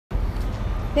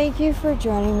Thank you for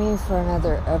joining me for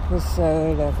another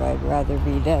episode of I'd Rather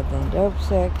Be Dead Than Dope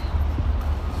Sick.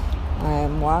 I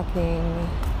am walking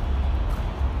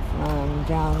from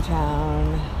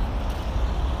downtown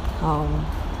home.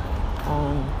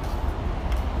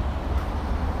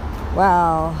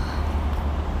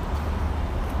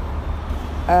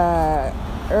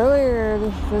 Earlier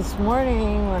this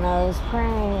morning when I was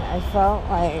praying, I felt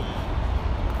like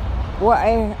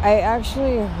I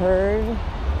actually heard.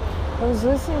 I was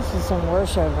listening to some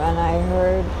worship and I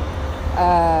heard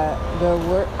I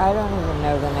don't even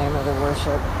know the name of the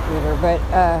worship leader, but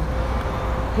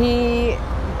he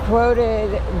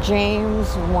quoted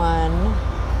James 1,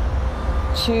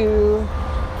 2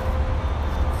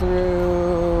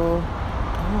 through,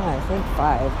 I think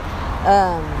 5.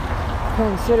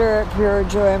 Consider it pure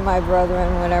joy, my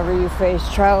brethren, whenever you face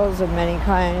trials of many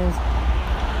kinds,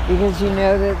 because you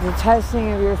know that the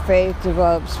testing of your faith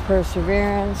develops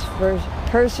perseverance.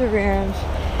 Perseverance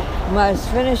must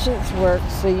finish its work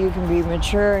so you can be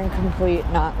mature and complete,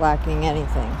 not lacking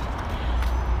anything.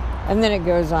 And then it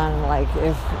goes on, like,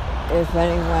 if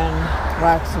anyone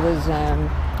lacks wisdom,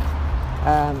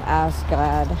 ask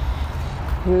God,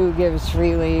 who gives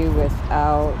freely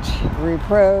without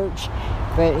reproach.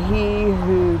 But he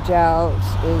who doubts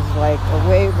is like a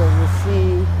wave of the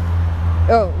sea.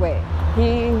 Oh, wait.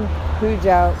 He who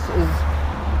doubts is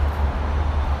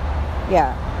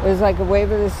like a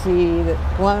wave of the sea, that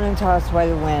blown and tossed by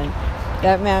the wind.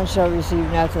 That man shall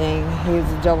receive nothing. He is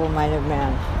a double-minded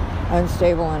man,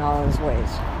 unstable in all his ways.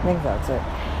 I think that's it.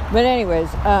 But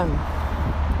anyways, I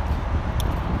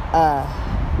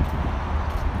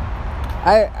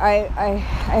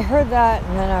heard that,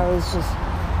 and then I was just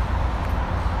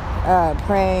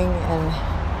praying, and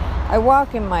I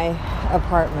walk in my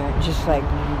apartment, just like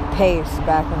pace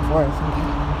back and forth,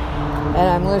 and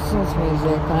I'm listening to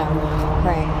music and I'm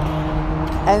praying.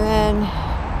 And then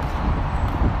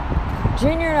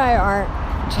Junior and I aren't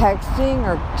texting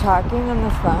or talking on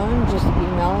the phone, just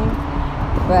emailing.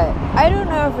 But I don't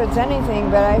know if it's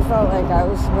anything, but I felt like I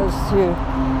was supposed to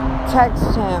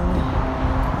text him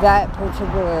that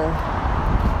particular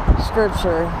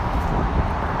scripture,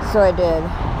 so I did.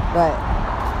 But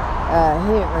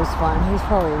he didn't respond. He's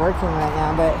probably working right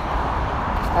now. But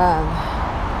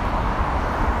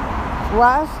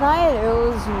last night it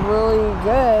was really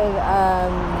good.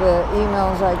 The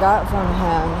emails I got from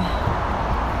him,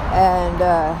 and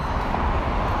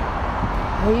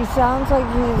he sounds like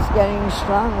he's getting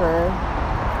stronger.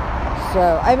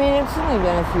 So I mean, it's only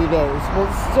been a few days, but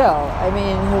still, I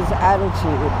mean, his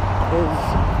attitude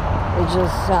it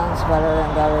just sounds better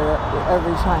and better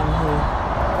every time he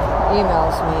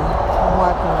emails me. I'm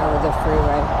walking over the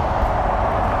freeway.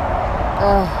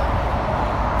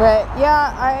 But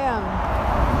yeah,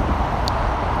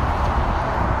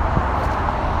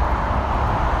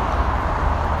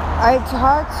 I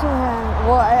talked to him.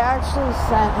 Well, I actually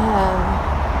sent him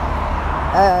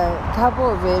a couple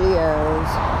of videos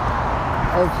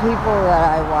of people that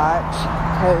I watch,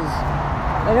 because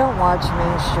I don't watch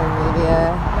mainstream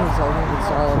media, because I think it's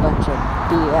all a bunch of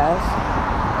BS,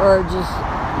 or just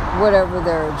whatever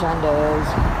their agenda is,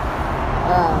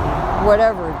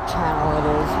 whatever channel it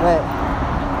is. But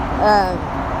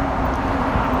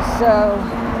so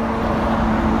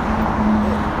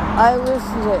I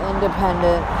listen to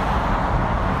independent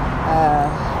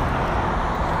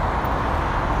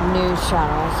news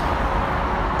channels,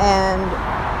 and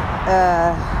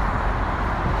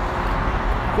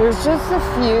there's just a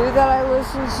few that I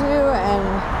listen to, and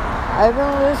I've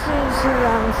been listening to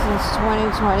them since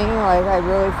 2020. Like, I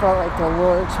really felt like the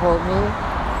Lord told me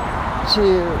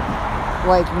to,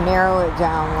 like, narrow it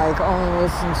down, like, only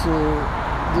listen to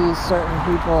these certain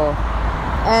people.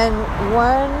 And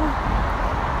one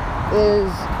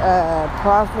is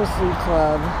Prophecy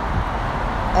Club,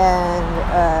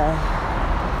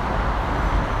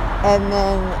 and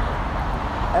then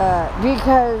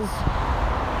because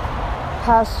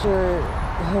Pastor,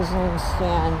 his name's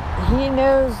Stan,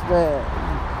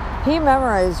 he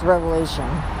memorized Revelation,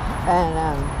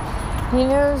 and he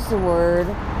knows the word,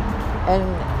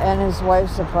 and his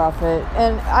wife's a prophet,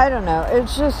 and I don't know,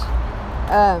 it's just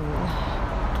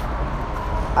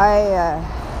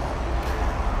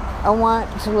I want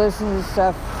to listen to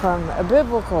stuff from a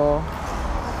biblical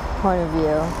point of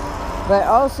view, but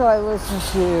also I listen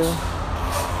to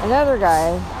another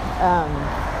guy.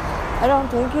 I don't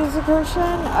think he's a Christian.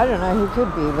 I don't know, he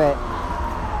could be, but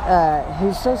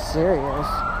he's so serious.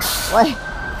 Like,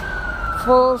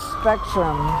 full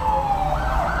spectrum.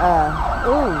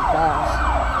 Oh gosh.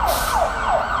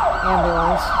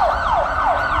 Ambulance.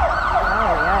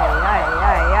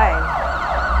 Ay.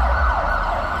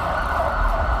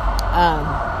 I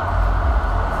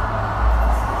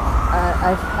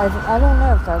don't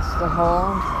know if that's the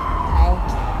whole.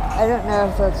 I don't know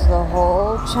if that's the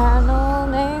whole channel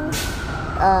name.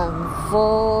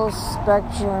 Full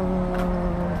Spectrum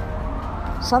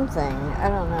something. I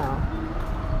don't know.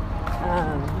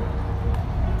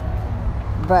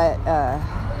 But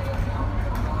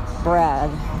Brad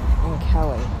and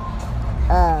Kelly.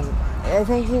 I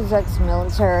think he's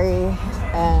ex-military,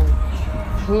 and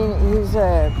he's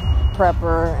a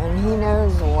prepper, and he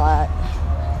knows a lot.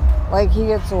 Like, he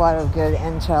gets a lot of good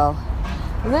intel.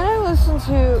 And then I listen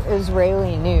to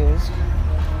Israeli news.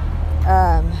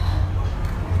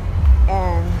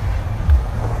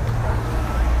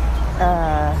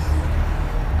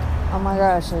 Oh my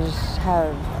gosh, I just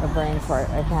had a brain fart.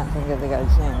 I can't think of the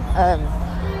guy's name.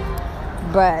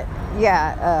 But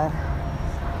yeah,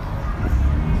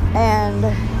 and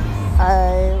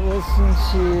I listen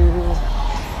to,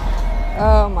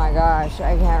 oh my gosh,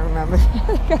 I can't remember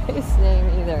the guy's name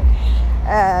either.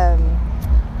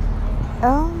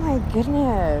 Oh my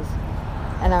goodness.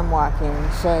 And I'm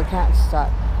walking, so I can't stop.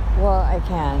 Well, I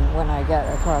can when I get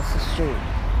across the street.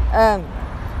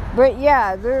 But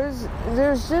yeah, there's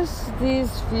just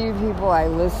these few people I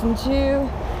listen to.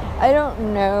 I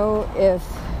don't know if...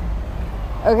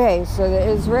 Okay, so the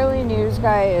Israeli news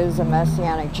guy is a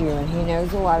Messianic Jew, and he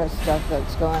knows a lot of stuff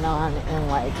that's going on in,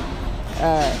 like,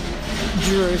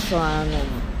 Jerusalem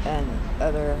and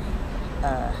other,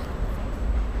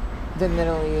 the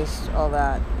Middle East, all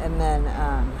that. And then,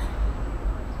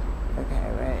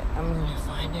 okay, wait, I'm gonna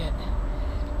find it.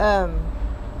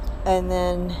 And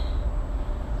then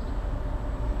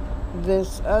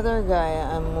this other guy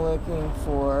I'm looking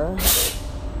for.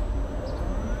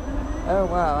 Oh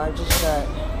wow, I just got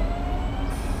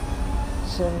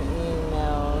some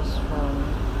emails from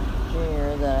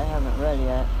Junior that I haven't read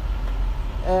yet.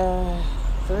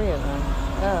 3 of them.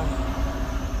 Oh.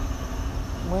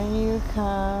 When you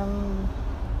come,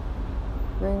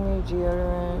 bring me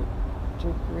deodorant,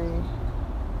 degree,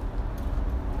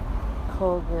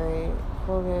 Colgate.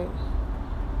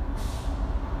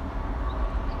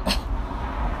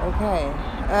 Okay.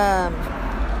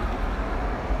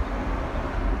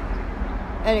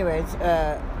 Anyways,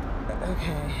 okay,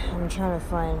 I'm trying to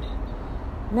find,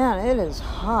 man, it is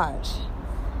hot.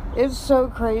 It's so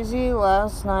crazy.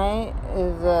 Last night,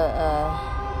 the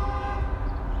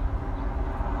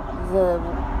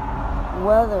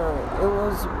weather, it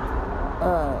was,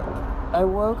 I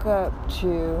woke up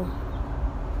to,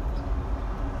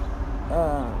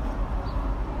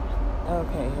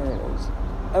 okay, here it is.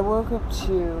 I woke up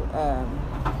to,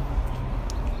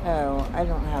 oh, I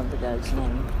don't have the guy's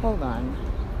name. Hold on.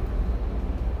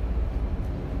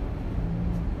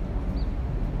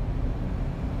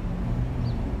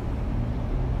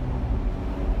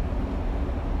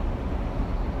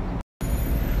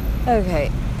 Okay,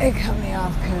 it cut me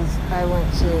off because I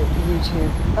went to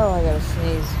YouTube. Oh, I gotta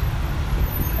sneeze.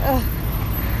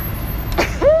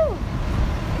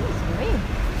 Excuse me.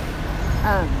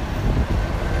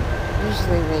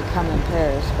 Usually they come in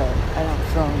pairs, but I don't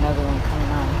feel another one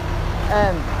coming on.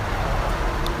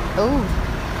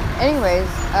 Anyways,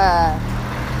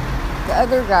 the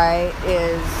other guy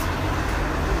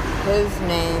his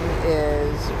name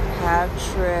is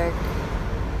Patrick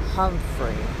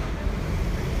Humphrey.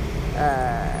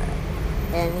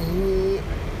 And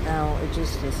it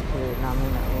just disappeared, and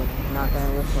I'm not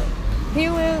gonna look for it. He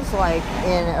lives like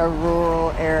in a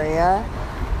rural area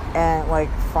and like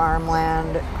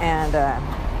farmland, and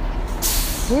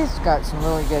he's got some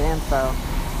really good info.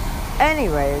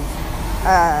 Anyways,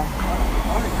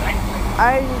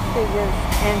 I just think it's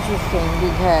interesting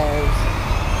because,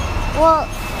 well,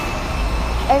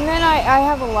 and then I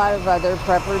have a lot of other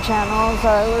prepper channels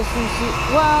that I listen to.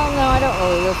 Well, no, I don't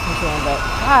really listen to them, but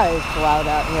God, it's loud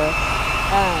out here.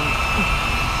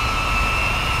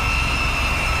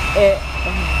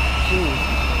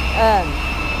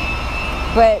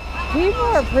 But people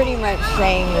are pretty much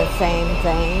saying the same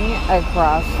thing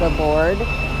across the board.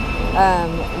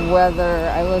 Whether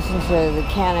I listen to the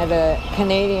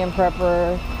Canadian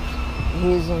prepper,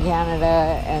 he's in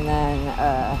Canada, and then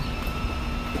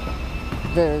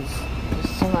there's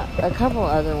a couple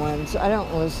other ones. I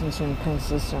don't listen to them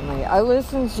consistently. I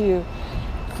listen to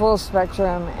Full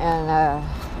Spectrum and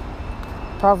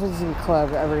Prophecy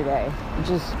Club every day,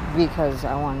 just because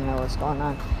I want to know what's going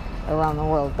on around the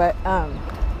world. But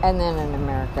and then in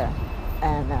America,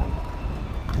 and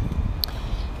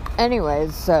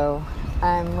anyways, so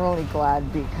I'm really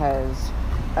glad because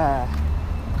I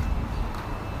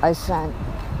sent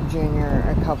Junior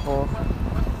a couple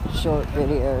short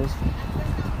videos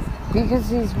because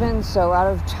he's been so out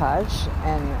of touch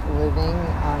and living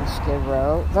on Skid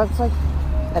Row. That's like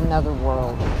another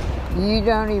world. You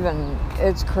don't even,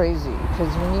 it's crazy,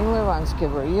 because when you live on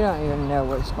Skid Row, you don't even know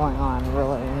what's going on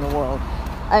really in the world.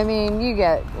 I mean, you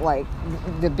get like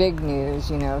the big news,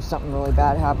 you know, something really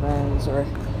bad happens, or,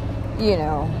 you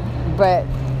know, but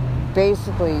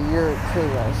basically you're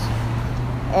clueless.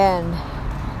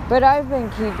 But I've been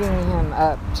keeping him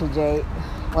up to date,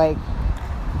 like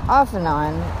off and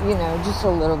on, you know, just a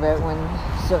little bit when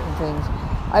certain things.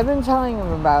 I've been telling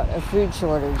him about a food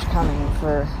shortage coming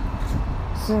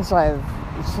since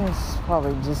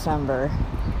probably December.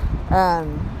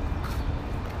 And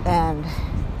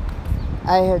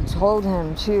I had told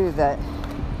him too that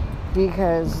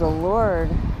because the Lord,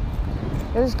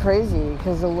 it was crazy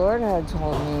because the Lord had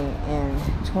told me in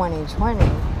 2020,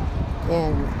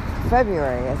 in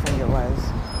February, I think it was,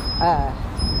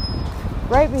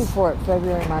 right before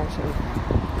February, March,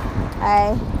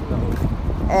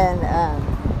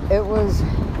 it was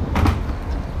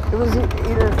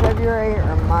either February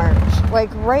or March,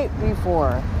 like right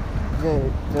before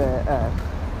the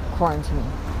quarantine.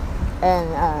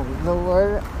 And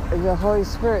the Holy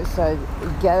Spirit said,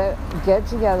 get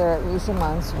together at least a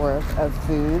month's worth of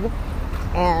food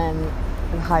and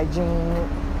hygiene,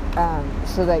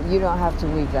 so that you don't have to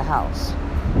leave the house.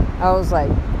 I was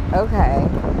like, okay.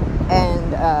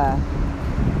 And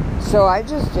so I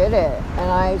just did it,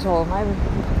 and I told my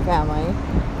family,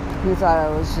 who thought I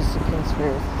was just a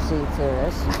conspiracy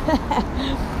theorist.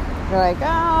 They're like,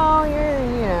 oh,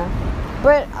 you know.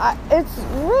 But it's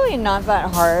really not that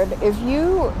hard. If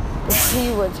you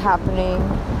see what's happening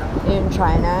in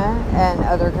China and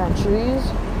other countries,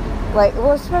 like,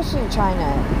 well, especially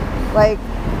China, like,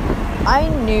 I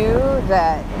knew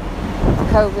that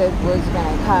COVID was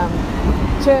going to come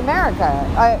to America.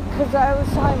 Because I was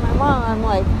telling my mom, I'm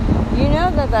like, you know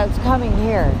that's coming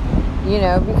here. You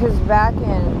know, because back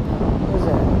in,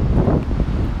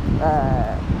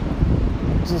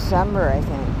 December, I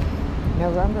think.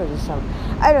 November, December.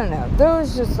 I don't know. There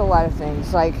was just a lot of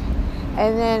things. Like,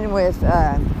 and then with,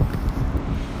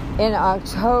 in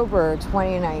October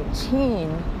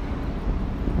 2019,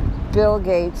 Bill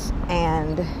Gates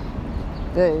and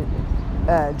the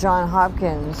John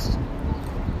Hopkins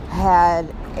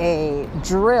had a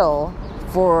drill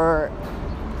for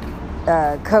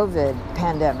COVID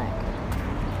pandemic.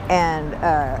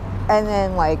 And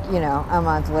then, like, you know, a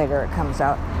month later it comes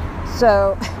out.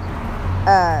 So,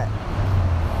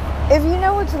 if you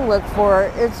know what to look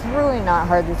for, it's really not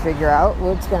hard to figure out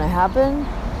what's going to happen.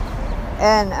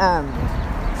 And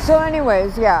so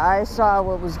anyways, yeah, I saw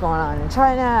what was going on in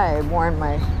China. I warned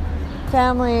my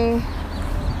family.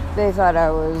 They thought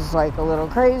I was like a little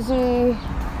crazy.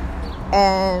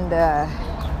 And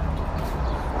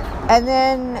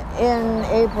then in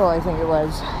April, I think it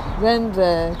was, then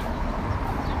the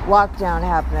lockdown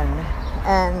happened.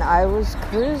 And I was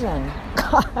cruising.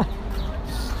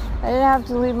 I didn't have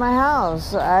to leave my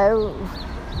house. I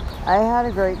had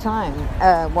a great time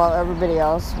while everybody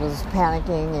else was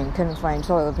panicking and couldn't find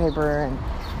toilet paper. And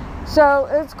so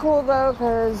it's cool though,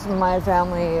 because my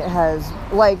family has,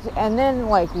 like, and then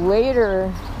like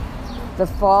later, the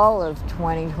fall of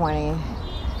 2020,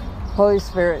 Holy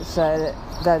Spirit said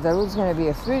that there was going to be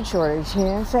a food shortage. He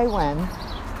didn't say when,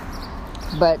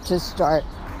 but to start.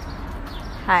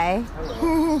 Hi.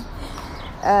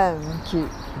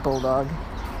 Cute bulldog.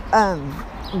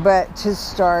 But to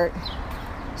start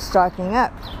stocking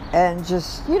up and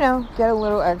just, you know, get a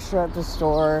little extra at the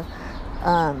store.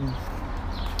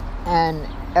 And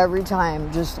every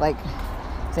time, just like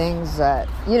things that,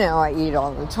 you know, I eat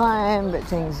all the time, but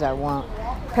things that won't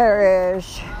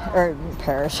perish,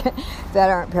 that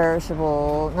aren't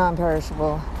perishable,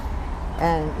 non-perishable.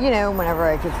 And, you know, whenever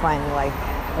I could find like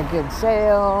a good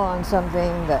sale on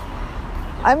something that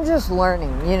I'm just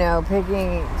learning, you know,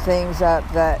 picking things up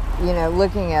that, you know,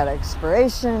 looking at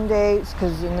expiration dates,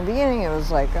 because in the beginning it was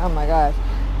like, oh my gosh,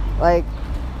 like,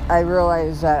 I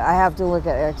realized that I have to look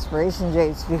at expiration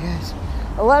dates because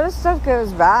a lot of stuff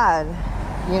goes bad,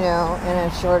 you know, in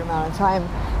a short amount of time,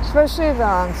 especially if they're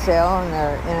on sale and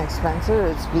they're inexpensive.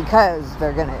 It's because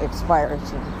they're going to expire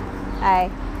soon. Hi.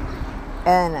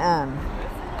 And,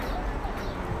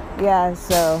 yeah,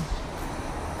 so,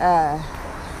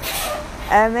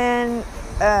 and then,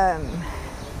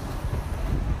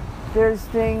 there's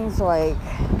things like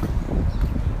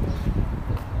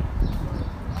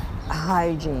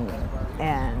hygiene,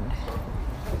 and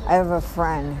I have a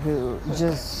friend who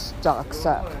just stocks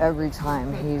up every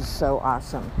time. He's so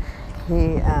awesome.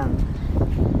 He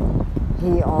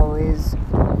always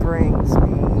brings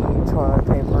me toilet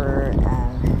paper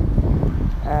and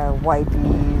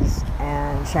wipies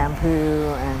and shampoo,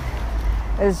 and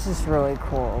it's just really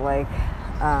cool. Like,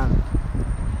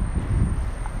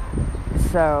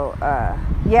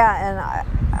 yeah, and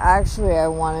I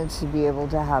wanted to be able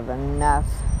to have enough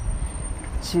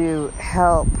to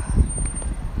help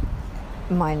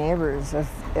my neighbors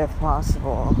if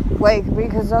possible. Like,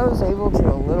 because I was able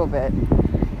to a little bit,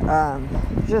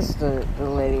 just the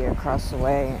lady across the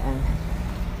way, and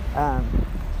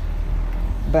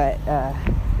but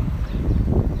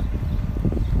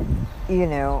you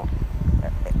know,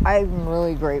 I'm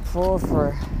really grateful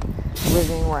for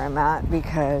living where I'm at,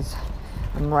 because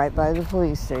I'm right by the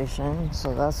police station,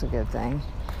 so that's a good thing.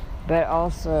 But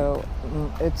also,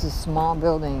 it's a small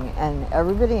building, and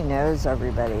everybody knows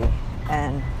everybody.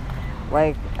 And,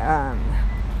 like,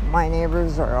 my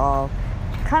neighbors are all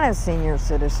kind of senior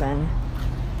citizen,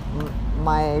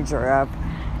 my age or up,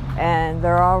 and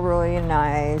they're all really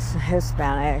nice,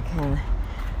 Hispanic,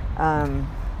 and,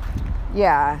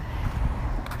 yeah.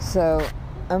 So,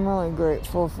 I'm really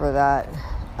grateful for that.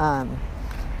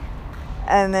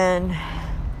 And then,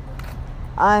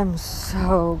 I'm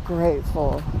so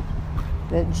grateful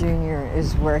that Junior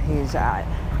is where he's at.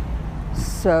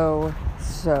 So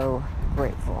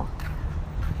grateful.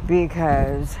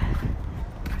 Because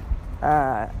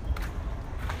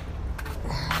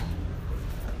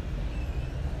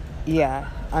yeah,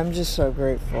 I'm just so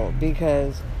grateful,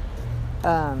 because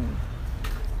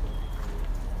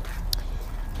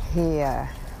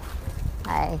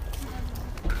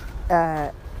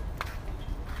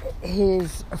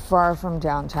he's far from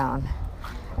downtown.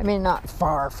 I mean, not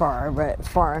far, but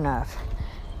far enough,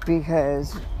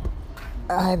 because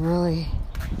I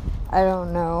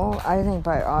don't know. I think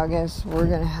by August we're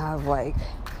going to have, like,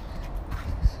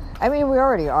 I mean, we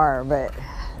already are, but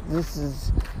this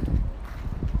is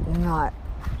not,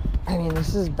 I mean,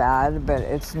 this is bad, but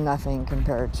it's nothing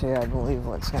compared to, I believe,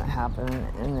 what's going to happen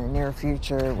in the near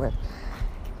future with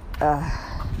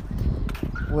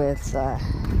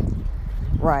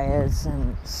riots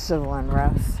and civil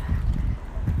unrest.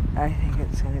 I think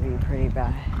it's going to be pretty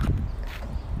bad.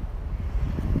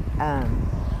 And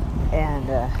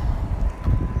then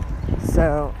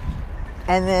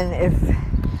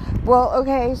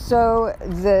so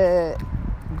the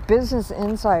Business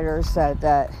Insider said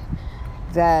that,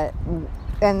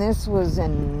 and this was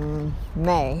in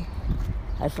May,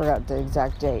 I forgot the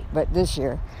exact date, but this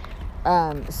year,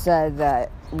 said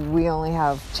that we only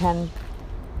have 10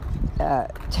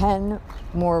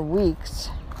 more weeks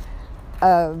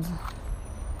of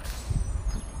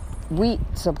wheat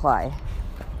supply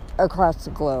across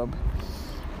the globe.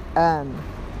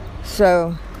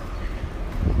 So,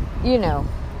 you know,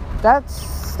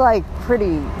 that's like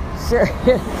pretty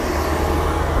serious.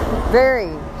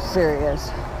 Very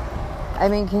serious. I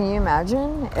mean, can you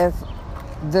imagine if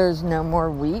there's no more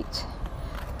wheat?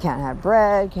 Can't have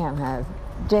bread, can't have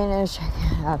Danish, can't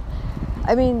have,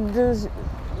 I mean, there's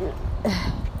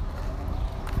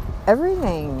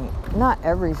everything, not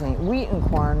everything, wheat and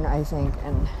corn, I think,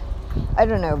 and I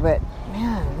don't know, but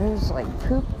man, there's like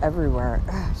poop everywhere.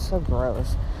 Ugh, so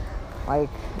gross. Like,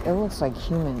 it looks like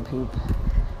human poop.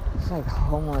 It's like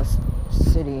homeless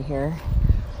city here.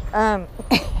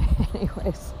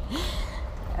 Anyways,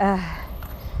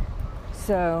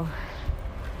 so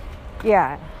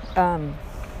yeah,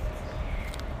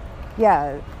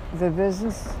 the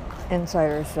Business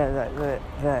Insider said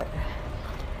that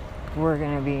we're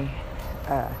going to be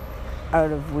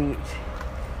out of wheat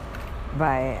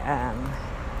by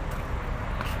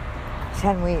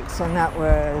 10 weeks, and that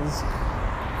was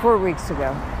 4 weeks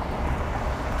ago.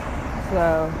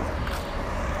 So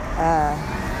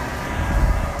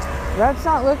that's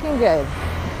not looking good.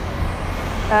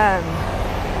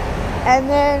 And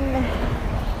then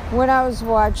when I was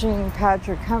watching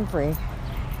Patrick Humphrey,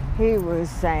 he was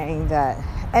saying that,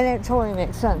 and it totally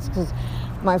makes sense, because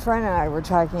my friend and I were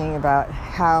talking about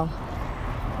how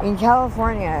in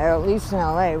California, at least in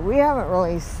LA, we haven't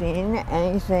really seen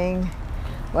anything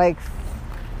like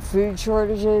food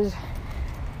shortages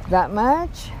that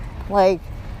much. Like,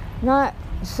 not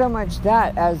so much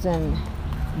that as in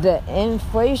the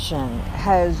inflation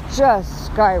has just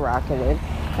skyrocketed.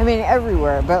 I mean,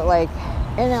 everywhere, but like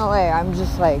in LA, I'm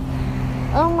just like,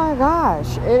 oh my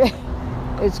gosh,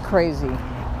 it's crazy.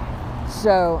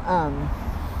 So,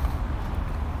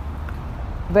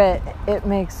 but it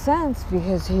makes sense,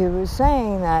 because he was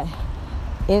saying that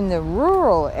in the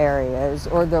rural areas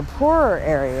or the poorer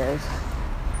areas,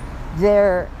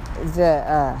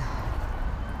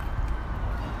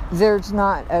 there's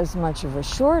not as much of a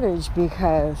shortage,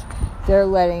 because they're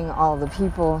letting all the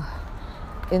people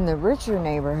in the richer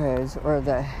neighborhoods, or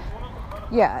the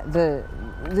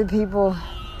the people,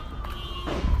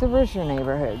 the richer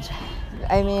neighborhoods.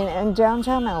 I mean, and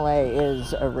downtown LA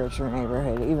is a richer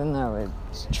neighborhood, even though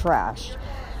it's trashed.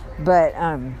 But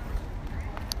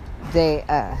they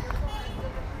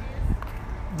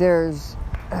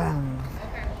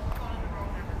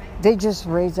just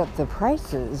raise up the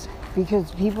prices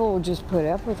because people will just put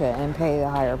up with it and pay the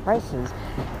higher prices.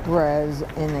 Whereas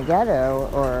in the ghetto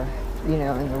or, in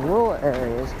the rural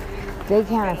areas, they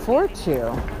can't afford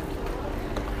to.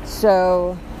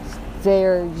 So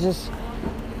they're just,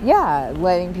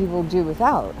 letting people do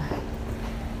without.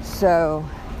 So,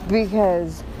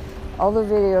 because all the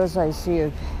videos I see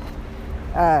of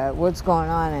what's going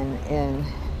on in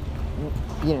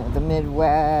the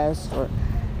Midwest or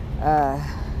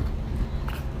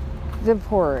the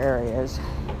poorer areas,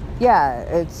 you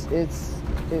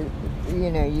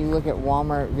look at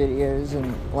Walmart videos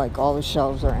and like all the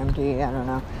shelves are empty. I don't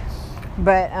know,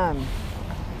 but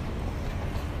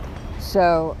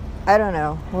so I don't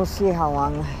know. We'll see how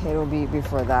long it'll be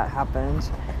before that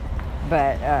happens.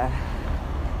 But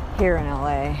here in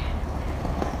LA,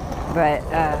 but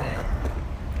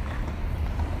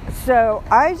so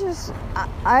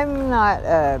I'm not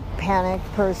a panic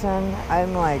person.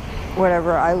 I'm like,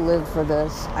 whatever. I live for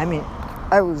this. I mean,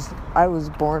 I was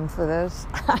born for this.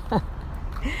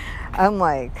 I'm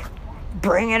like,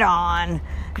 bring it on.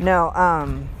 No,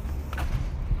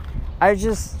 I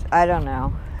don't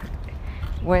know.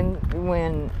 When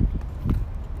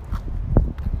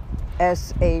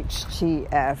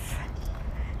SHTF,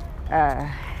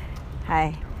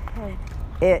 hi.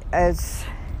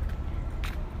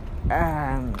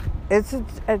 It's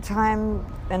a time,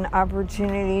 an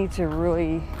opportunity to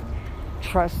really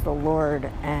trust the Lord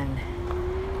and,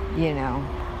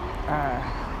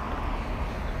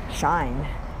 shine,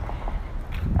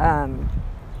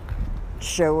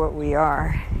 show what we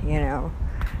are,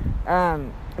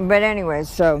 but anyway,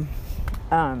 so,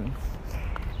 I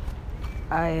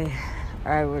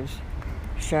was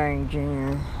showing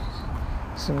Junior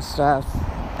some stuff,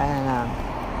 and,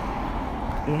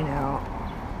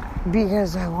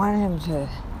 because I want him to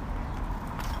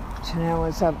know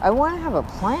what's up. I want to have a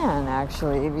plan,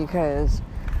 actually, because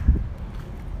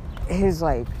he's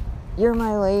like, you're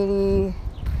my lady,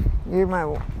 you're my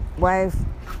wife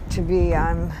to be,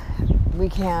 we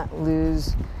can't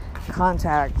lose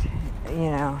contact,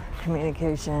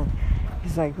 communication.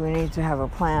 He's like, we need to have a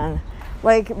plan.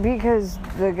 Like, because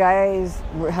the guys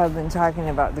have been talking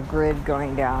about the grid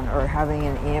going down or having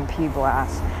an EMP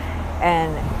blast.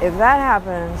 And if that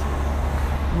happens,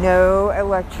 no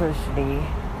electricity,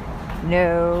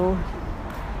 no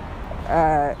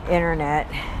internet,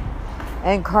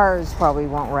 and cars probably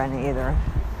won't run either.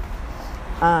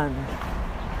 And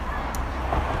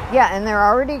they're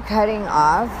already cutting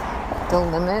off the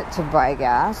limit to buy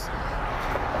gas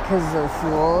because of the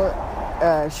fuel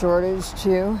shortage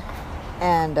too.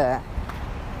 And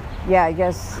I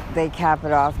guess they cap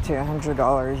it off to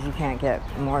 $100. You can't get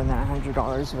more than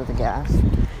 $100 worth of gas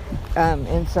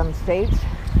in some states.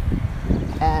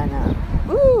 And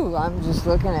I'm just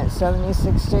looking at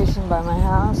 76 station by my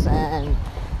house, and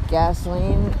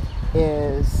gasoline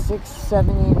is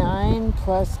 $6.79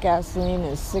 plus gasoline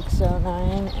is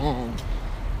 $6.09, and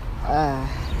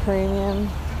premium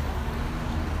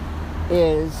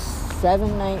is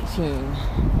 $7.19,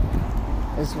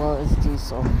 as well as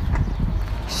diesel.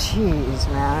 Jeez,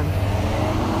 man.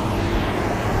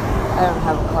 I don't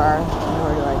have a car,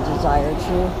 nor do I desire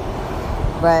to.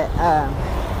 But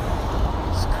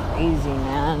it's crazy,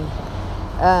 man.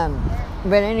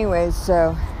 But anyways,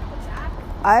 so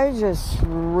I just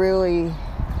really,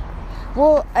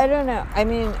 I don't know. I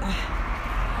mean,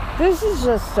 this is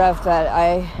just stuff that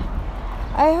I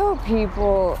hope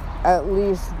people at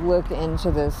least look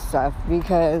into this stuff,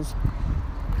 because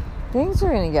things are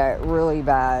going to get really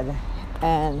bad.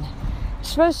 And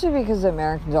especially because the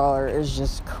American dollar is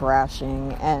just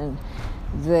crashing, and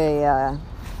the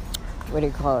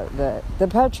the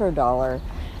petrodollar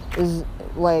is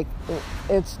like,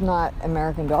 it's not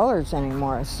American dollars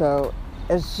anymore. So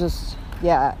it's just,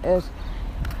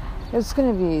 it's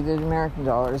going to be, the American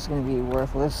dollar is going to be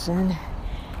worthless soon.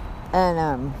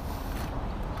 And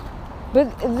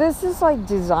but this is like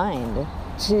designed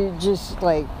to just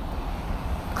like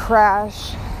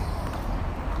crash.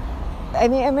 I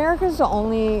mean, America's the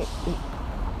only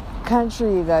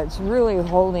country that's really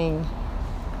holding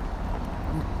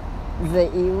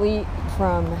the elite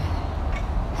from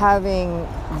having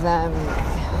them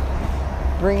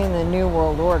bring in the New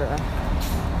World Order.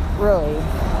 Really.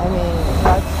 I mean,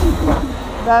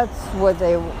 that's what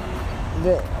they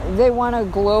want, a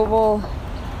global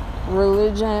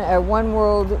religion, a one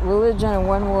world religion, a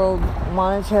one world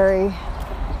monetary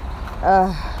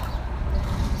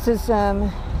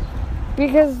system,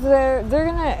 because they're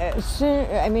gonna soon.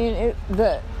 I mean,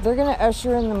 they're gonna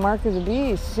usher in the mark of the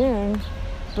beast soon,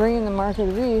 bring in the mark of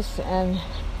the beast, and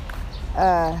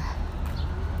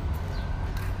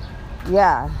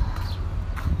yeah,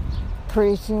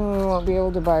 pretty soon we won't be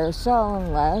able to buy or sell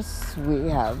unless we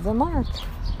have the mark.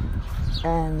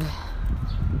 And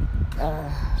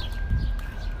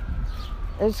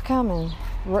it's coming.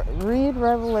 Read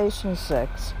Revelation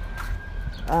 6.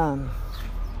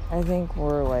 I think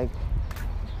we're like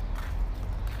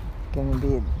gonna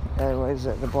be, what is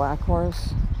it, the black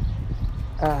horse?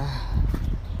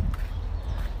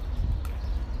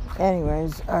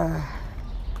 Anyways,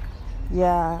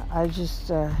 yeah, I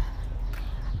just, I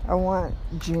want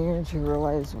Junior to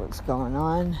realize what's going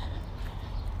on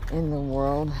in the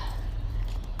world,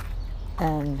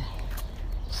 and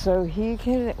so he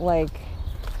can, like,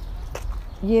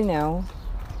 you know,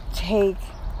 take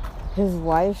his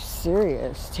life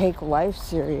serious, take life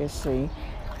seriously,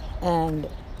 and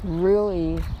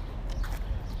really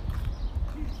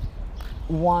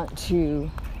want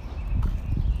to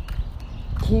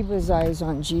keep his eyes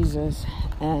on Jesus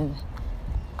and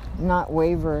not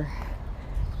waver,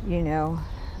 you know,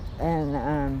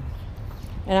 and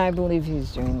I believe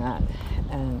he's doing that,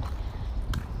 and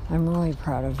I'm really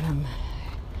proud of him.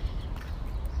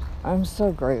 I'm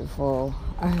so grateful.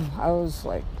 I was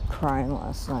like crying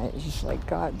last night, just like,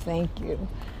 God, thank you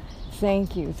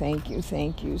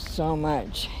so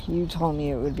much. You told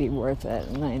me it would be worth it,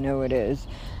 and I know it is.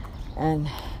 And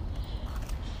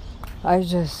I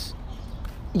just,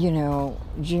 you know,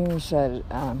 Junior said,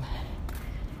 I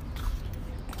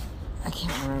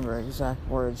can't remember exact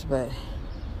words, but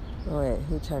wait,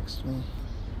 who texted me?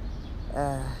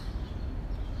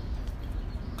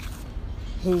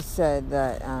 He said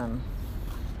that,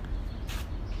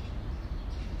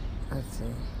 let's see.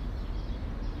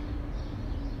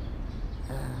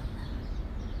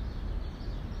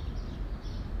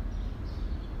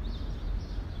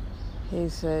 He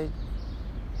said,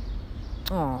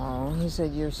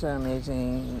 you're so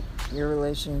amazing. Your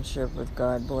relationship with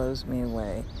God blows me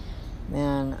away.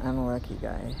 Man, I'm a lucky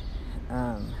guy.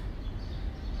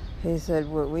 He said,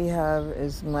 what we have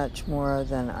is much more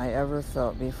than I ever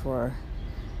felt before.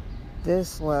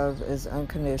 This love is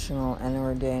unconditional and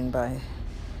ordained by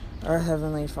our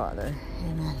Heavenly Father.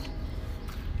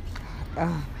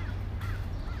 Amen.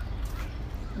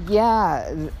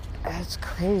 Yeah, it's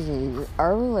crazy.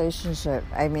 Our relationship,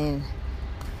 I mean,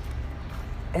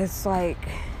 it's like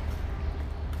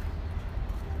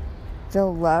the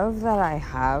love that I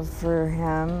have for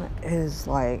him is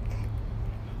like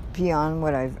beyond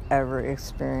what I've ever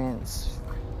experienced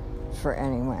for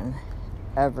anyone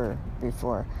ever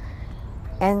before.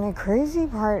 And the crazy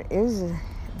part is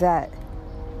that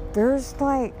there's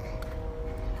like,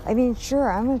 I mean,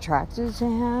 sure, I'm attracted to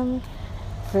him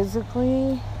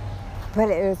physically, but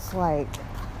it's like,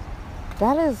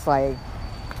 that is like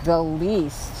the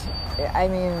least. I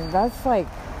mean, that's like,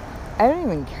 I don't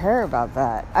even care about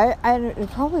that. It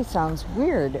probably sounds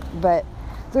weird, but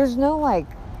there's no like,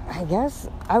 I guess,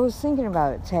 I was thinking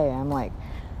about it today. I'm like,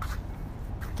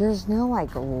 there's no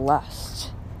like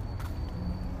lust.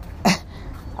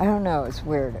 I don't know, it's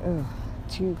weird. Ooh,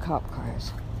 2 cop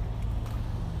cars.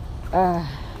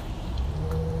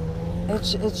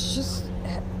 It's just,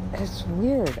 it's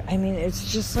weird. I mean,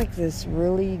 it's just like this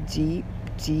really deep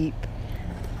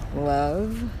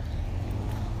love.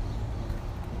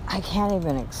 I can't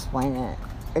even explain it,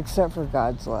 except for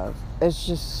God's love. It's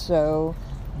just so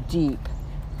deep,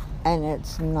 and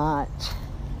it's not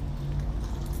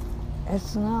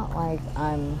like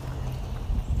I'm,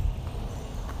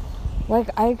 like,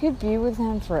 I could be with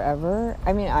him forever.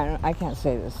 I mean, I can't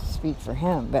say this to speak for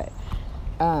him, but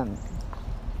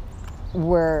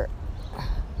where,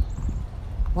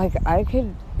 like, I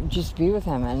could just be with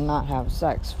him and not have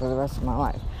sex for the rest of my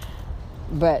life.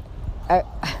 But it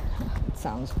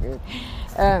sounds weird.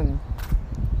 I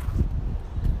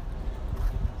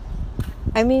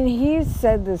mean, he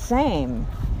said the same.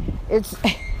 It's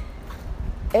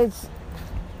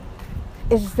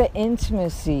the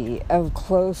intimacy of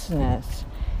closeness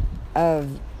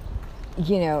of,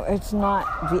 you know, it's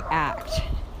not the act.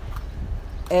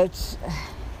 It's,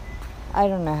 I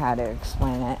don't know how to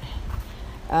explain it.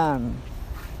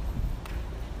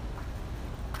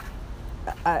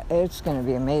 It's going to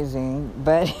be amazing,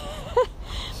 but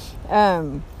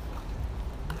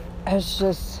it's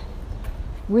just,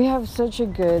 we have such a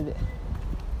good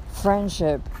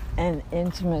friendship and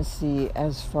intimacy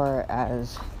as far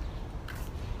as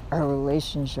our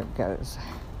relationship goes.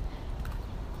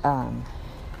 And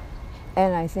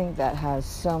I think that has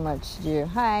so much to do,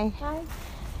 Hi.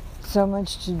 So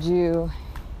much to do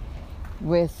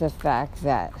with the fact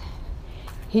that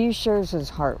he shares his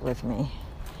heart with me.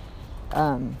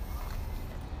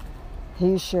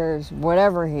 He shares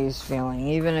whatever he's feeling,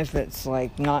 even if it's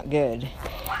like not good.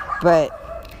 But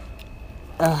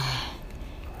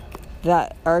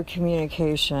that our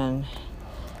communication,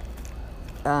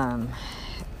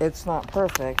 it's not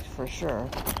perfect for sure,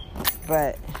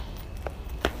 but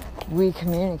we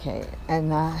communicate,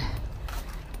 and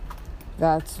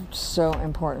that's so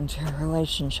important to a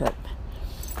relationship.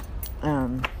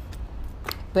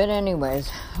 But anyways,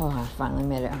 I finally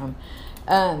made it home.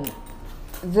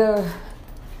 The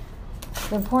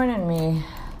point in me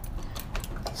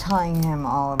telling him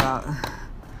all about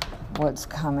what's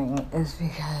coming is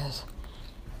because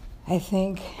I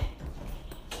think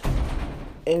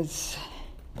it's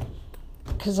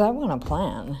because I want to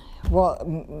plan. Well,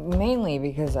 mainly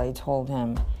because I told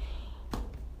him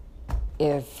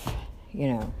if,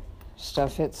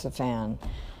 stuff hits the fan,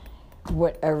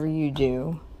 whatever you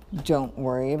do, don't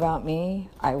worry about me.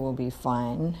 I will be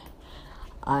fine.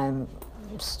 I'm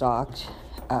stocked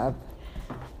up.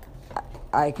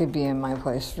 I could be in my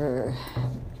place for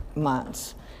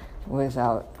months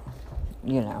without,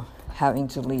 having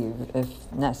to leave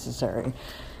if necessary.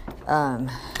 I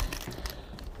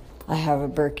have a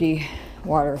Berkey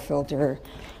water filter.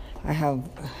 I have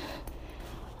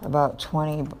about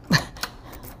 20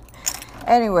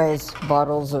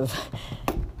 bottles of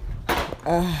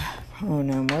more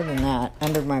than that,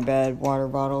 under my bed, water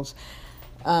bottles,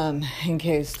 in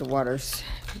case the water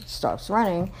stops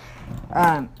running.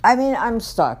 I'm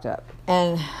stocked up,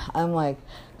 and I'm like,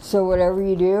 so whatever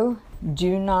you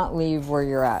do not leave where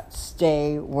you're at.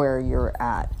 Stay where you're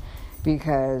at,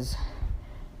 because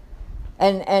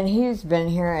and he's been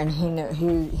here, and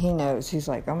he knows. He's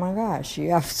like, oh my gosh,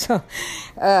 you have so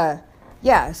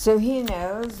so he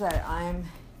knows that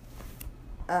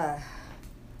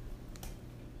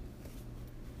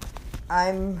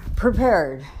I'm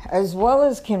prepared as well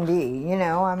as can be.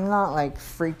 I'm not like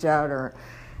freaked out or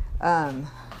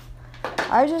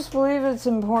I just believe it's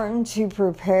important to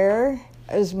prepare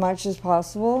as much as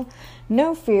possible.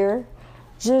 No fear.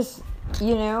 Just,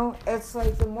 it's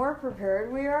like the more prepared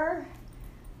we are,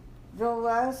 the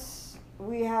less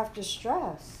we have to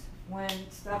stress when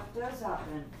stuff does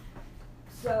happen.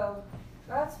 So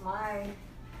that's my,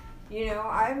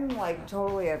 I'm like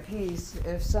totally at peace.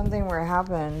 If something were to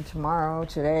happen tomorrow,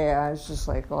 today, I was just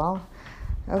like, well,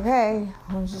 okay,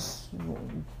 I'll just,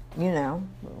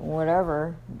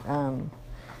 whatever.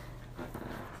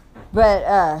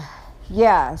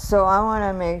 So I want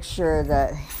to make sure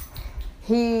that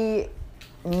he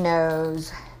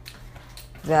knows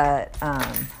that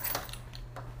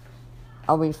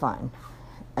I'll be fine,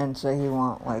 and so he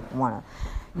won't want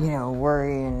to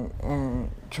worry and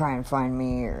try and find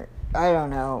me, or I don't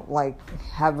know,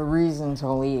 have a reason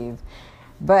to leave.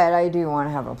 But I do want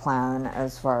to have a plan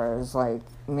as far as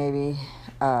maybe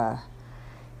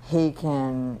he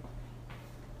can,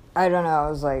 I don't know,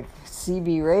 it was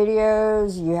CB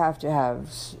radios. You have to have,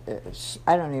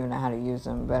 I don't even know how to use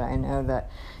them, but I know that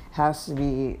has to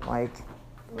be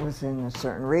within a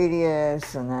certain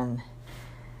radius. And then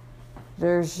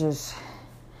there's just,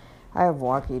 I have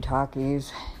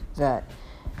walkie-talkies that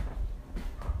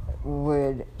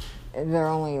they're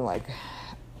only a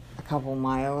couple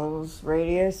miles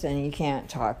radius, and you can't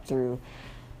talk through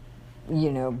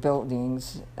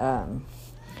buildings,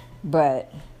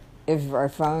 but if our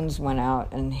phones went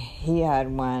out and he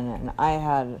had one and I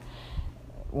had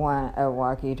a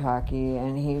walkie-talkie,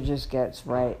 and he just gets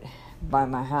right by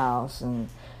my house and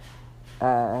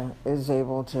is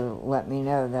able to let me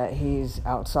know that he's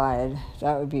outside,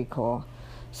 that would be cool.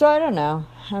 So I don't know.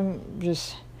 I'm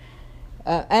just,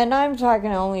 and I'm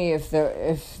talking only if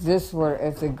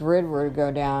the grid were to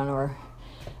go down, or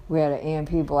we had an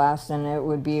EMP blast, and it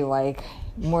would be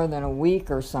more than a week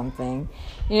or something,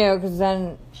 because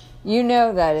then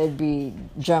that it'd be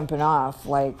jumping off,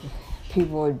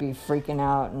 people would be freaking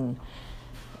out, and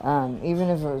even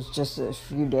if it was just a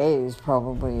few days,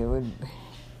 probably it would,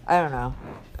 I don't know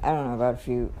about a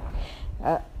few,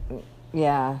 a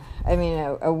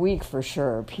week for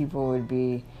sure. People would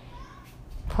be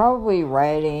probably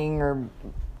rioting or,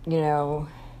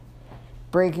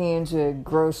 breaking into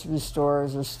grocery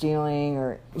stores or stealing,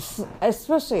 or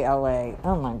especially LA.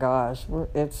 Oh my gosh,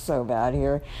 it's so bad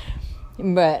here.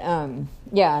 But and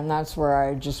that's where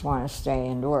I just want to stay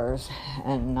indoors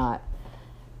and not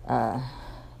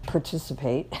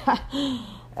participate.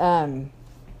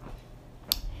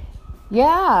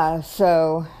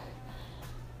 So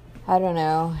I don't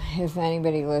know if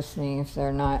anybody listening, if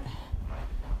they're not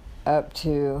up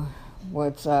to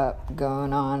what's up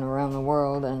going on around the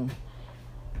world. And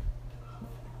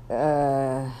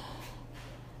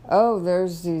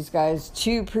there's these guys,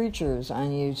 2 preachers on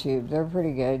YouTube. They're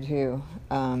pretty good too.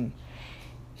 And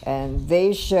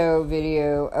they show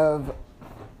video of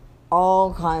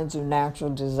all kinds of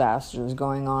natural disasters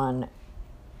going on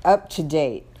up to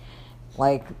date,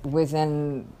 like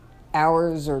within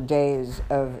hours or days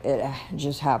of it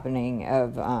just happening,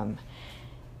 of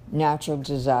natural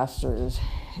disasters.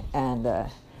 And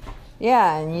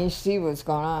and you see what's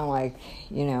going on, like,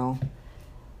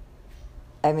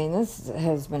 I mean, this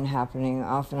has been happening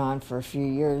off and on for a few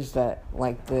years, that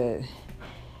like the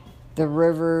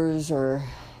rivers or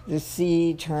the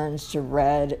sea turns to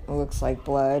red, it looks like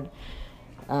blood,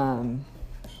 and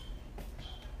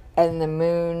the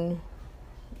moon,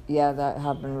 that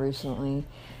happened recently,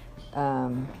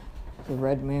 the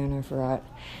red moon, I forgot.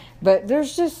 But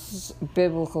there's just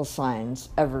biblical signs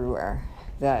everywhere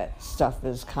that stuff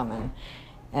is coming.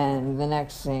 And the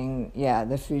next thing,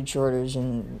 the food shortage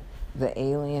and the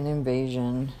alien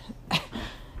invasion.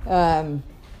 But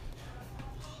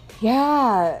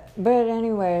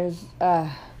anyways,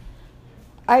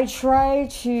 I try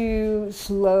to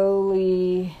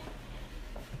slowly,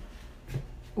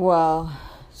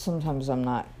 sometimes I'm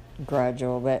not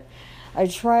gradual, but I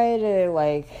try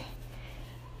to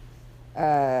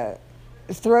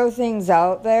throw things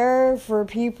out there for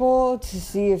people to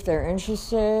see if they're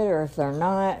interested, or if they're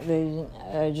not,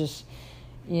 I just,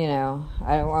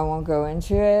 I won't go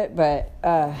into it, but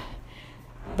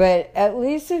at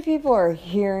least if people are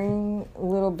hearing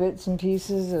little bits and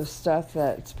pieces of stuff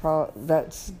that's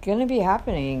going to be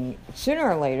happening sooner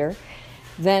or later,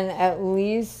 then at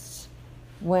least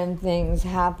when things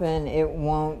happen, it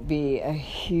won't be a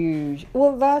huge.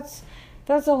 Well, that's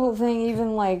the whole thing.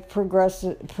 Even like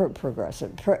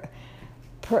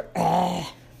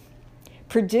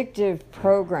predictive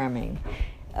programming,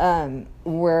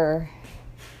 where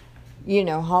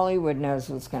Hollywood knows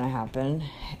what's going to happen,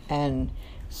 and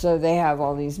so they have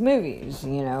all these movies,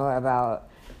 about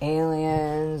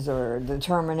aliens or the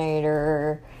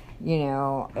Terminator,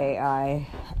 AI.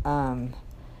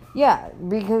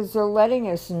 Because they're letting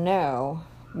us know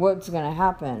what's going to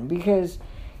happen. Because,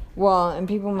 and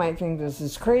people might think this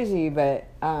is crazy, but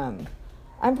I'm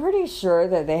pretty sure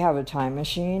that they have a time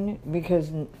machine,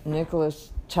 because Nikola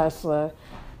Tesla,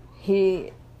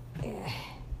 he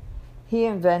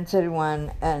invented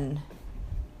one, and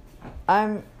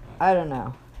I don't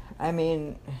know. I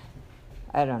mean,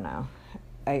 I don't know.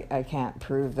 I can't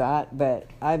prove that, but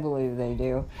I believe they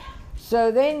do.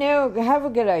 So they have a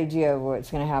good idea of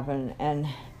what's going to happen, and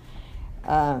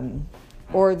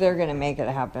or they're going to make it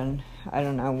happen. I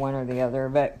don't know, one or the other,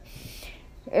 but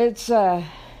it's to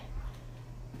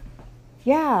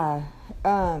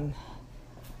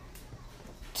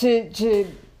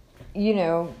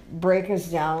break us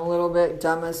down a little bit,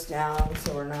 dumb us down,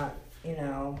 so we're not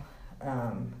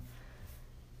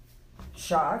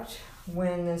shocked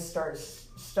when this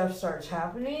stuff starts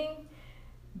happening.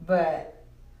 But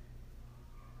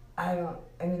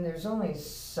there's only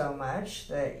so much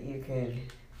that you could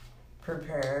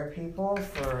prepare people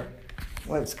for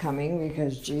what's coming,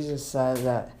 because Jesus said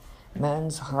that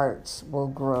men's hearts will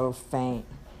grow faint,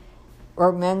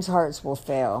 or men's hearts will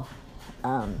fail,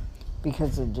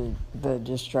 because of the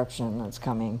destruction that's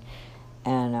coming.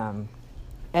 And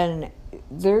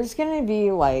there's going to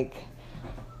be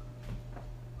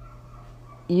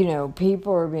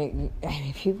people are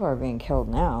being killed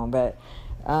now, but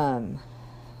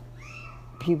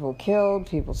people killed,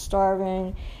 people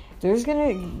starving.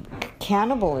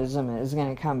 Cannibalism is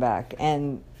going to come back,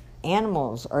 and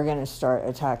animals are going to start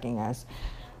attacking us.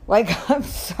 I'm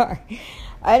sorry,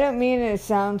 I don't mean to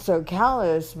sound so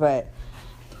callous, but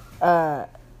I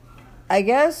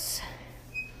guess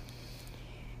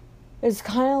it's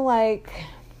kind of like,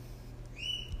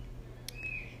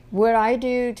 what I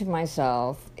do to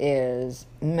myself is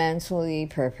mentally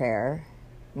prepare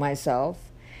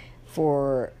myself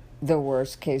for the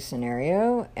worst case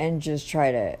scenario, and just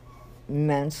try to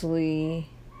mentally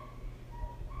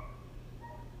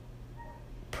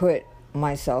put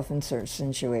myself in certain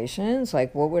situations.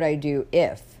 Like, what would I do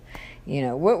if,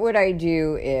 what would I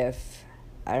do if,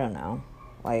 I don't know,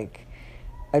 like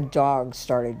a dog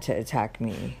started to attack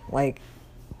me? Like,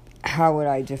 how would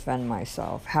I defend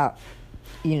myself? How,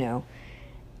 because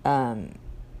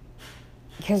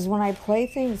when I play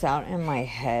things out in my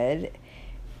head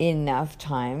enough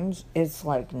times, it's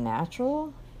like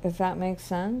natural, if that makes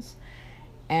sense.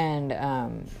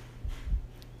 And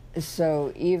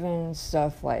so even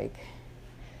stuff like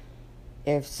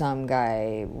if some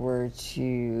guy were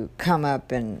to come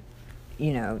up and,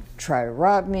 try to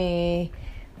rob me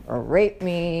or rape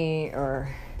me, or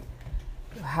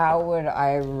how would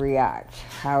I react?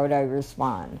 How would I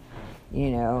respond?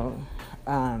 Do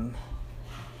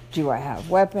I have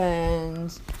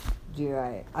weapons?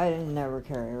 I never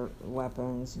carry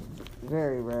weapons,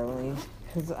 very rarely,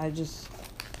 because I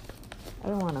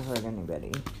don't want to hurt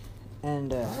anybody.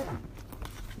 And, I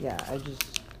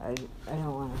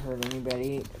don't want to hurt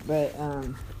anybody, but,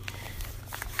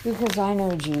 because I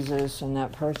know Jesus and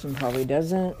that person probably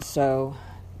doesn't, so,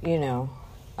 I don't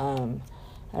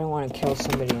want to kill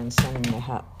somebody and send them to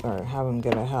hell, or have them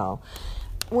go to hell.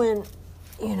 When,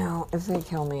 if they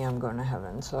kill me, I'm going to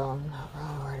heaven, so I'm not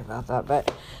really worried about that,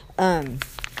 but,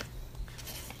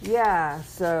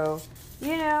 so,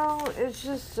 it's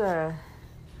just,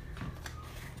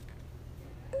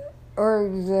 or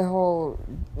the whole,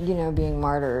 being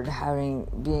martyred,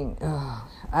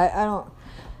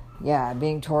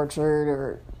 being tortured,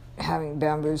 or having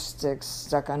bamboo sticks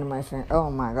stuck under my finger. Oh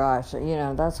my gosh,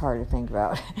 that's hard to think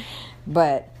about.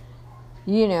 But,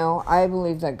 I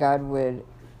believe that God would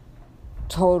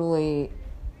totally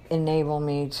enable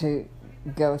me to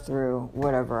go through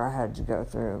whatever I had to go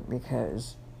through,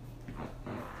 because,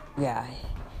 I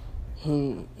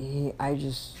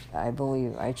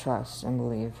trust and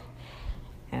believe.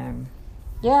 And,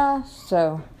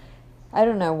 so, I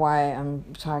don't know why I'm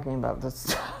talking about this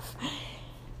stuff.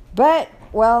 But,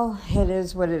 well, it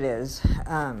is what it is.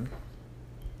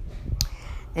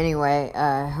 Anyway,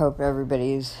 I hope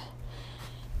everybody's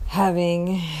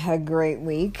having a great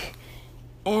week.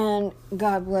 And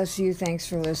God bless you. Thanks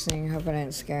for listening. Hope I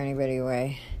didn't scare anybody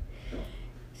away.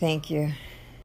 Thank you.